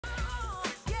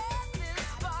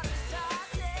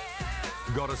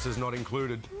Goddesses not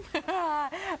included.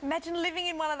 Imagine living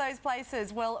in one of those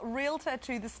places. Well, Realtor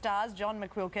to the Stars, John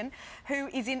McQuilkin, who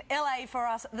is in LA for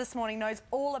us this morning, knows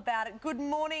all about it. Good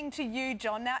morning to you,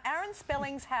 John. Now, Aaron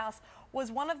Spelling's house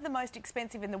was one of the most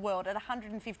expensive in the world at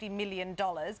 $150 million,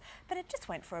 but it just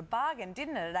went for a bargain,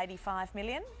 didn't it, at $85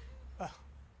 million?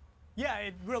 Yeah,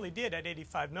 it really did at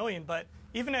 $85 million, but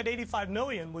even at $85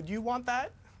 million, would you want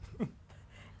that?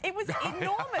 It was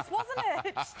enormous, wasn't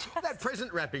it? That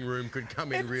present wrapping room could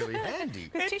come in really handy.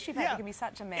 Because tissue paper can be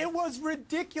such a mess. It was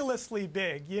ridiculously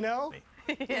big, you know?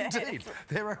 Indeed.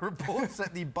 There are reports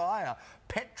that the buyer,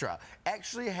 Petra,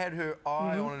 actually had her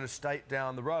eye on an estate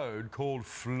down the road called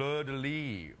Fleur de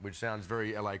Lis, which sounds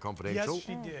very LA Confidential. Yes,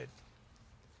 she did.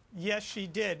 Yes, she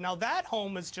did. Now, that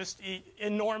home is just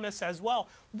enormous as well.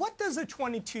 What does a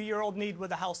 22-year-old need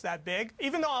with a house that big?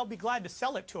 Even though I'll be glad to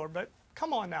sell it to her, but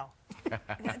come on now.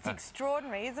 That's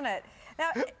extraordinary, isn't it?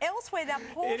 Now, elsewhere, now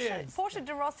Portia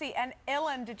de Rossi and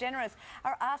Ellen Degeneres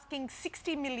are asking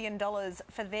 $60 million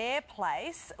for their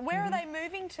place. Where are they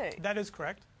moving to? That is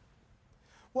correct.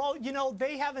 Well, you know,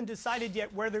 they haven't decided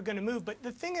yet where they're going to move. But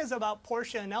the thing is about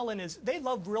Portia and Ellen is they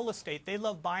love real estate. They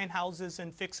love buying houses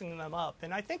and fixing them up.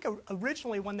 And I think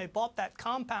originally when they bought that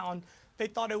compound, they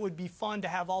thought it would be fun to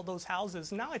have all those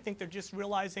houses. Now I think they're just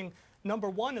realizing, number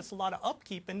one, it's a lot of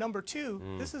upkeep. And number two,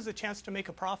 this is a chance to make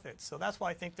a profit. So that's why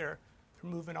I think they're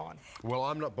moving on. Well,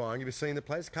 I'm not buying. Have you seen the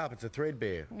place? Carpets are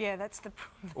threadbare. Yeah, that's the...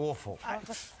 Awful.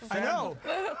 I know.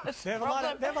 They have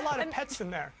a lot of pets in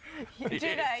there. Do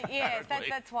they? Yes,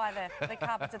 that's why the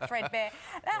carpets are threadbare.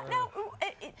 Now,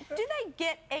 do they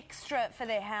get extra for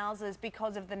their houses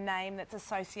because of the name that's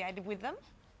associated with them?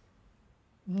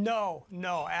 No,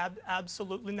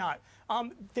 absolutely not.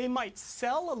 They might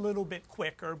sell a little bit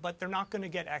quicker, but they're not going to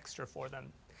get extra for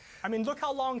them. I mean, look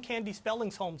how long Candy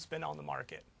Spelling's home's been on the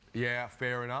market. Yeah,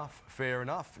 fair enough, fair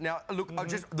enough. Now, look,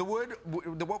 just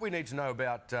what we need to know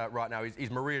about right now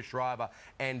is Maria Shriver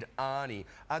and Arnie.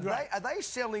 Are they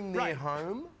selling their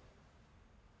home?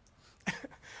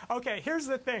 Okay, here's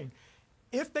the thing.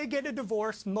 If they get a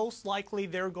divorce, most likely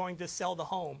they're going to sell the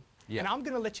home. Yeah. And I'm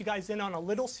going to let you guys in on a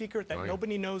little secret that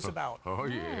nobody knows about. Oh,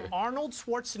 yeah. Arnold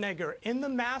Schwarzenegger, in the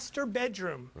master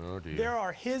bedroom, there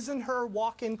are his and her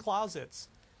walk-in closets.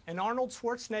 And Arnold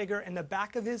Schwarzenegger, in the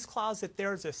back of his closet,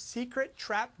 there's a secret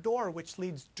trap door which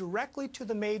leads directly to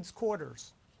the maid's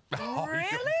quarters. Oh, really?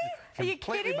 Are you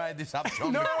completely made this up,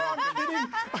 John. No,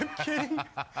 I'm kidding.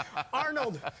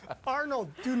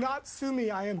 Arnold, do not sue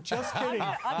me. I am just kidding.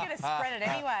 I'm going to spread it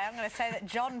anyway. I'm going to say that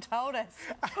John told us.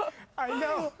 I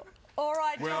know. All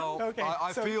right, John. Well, okay,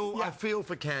 I feel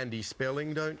for Candy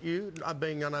Spelling, don't you?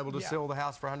 Being unable to sell the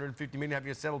house for $150 million,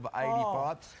 having to settle for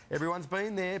 $85. Everyone's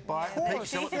been there. Buy it at the peak,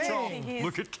 sell it at the top.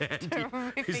 Look at Candy.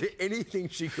 Terrific. Is there anything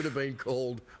she could have been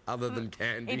called other than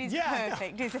Candy? It is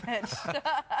perfect, isn't it?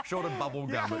 Short of bubble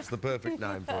gum, it's the perfect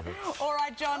name for her. All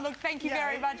right, John, look, thank you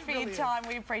very much for your time.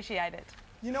 We appreciate it.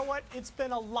 You know what? It's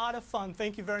been a lot of fun.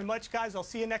 Thank you very much, guys. I'll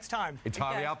see you next time.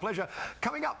 Entirely our pleasure.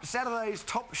 Coming up, Saturday's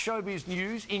top showbiz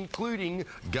news, including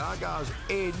Gaga's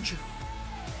Edge.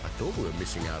 I thought we were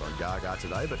missing out on Gaga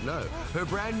today, but no. Her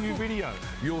brand new video.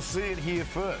 You'll see it here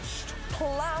first.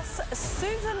 Plus,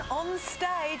 Susan on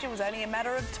stage. It was only a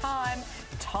matter of time.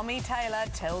 Tommy Taylor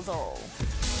tells all.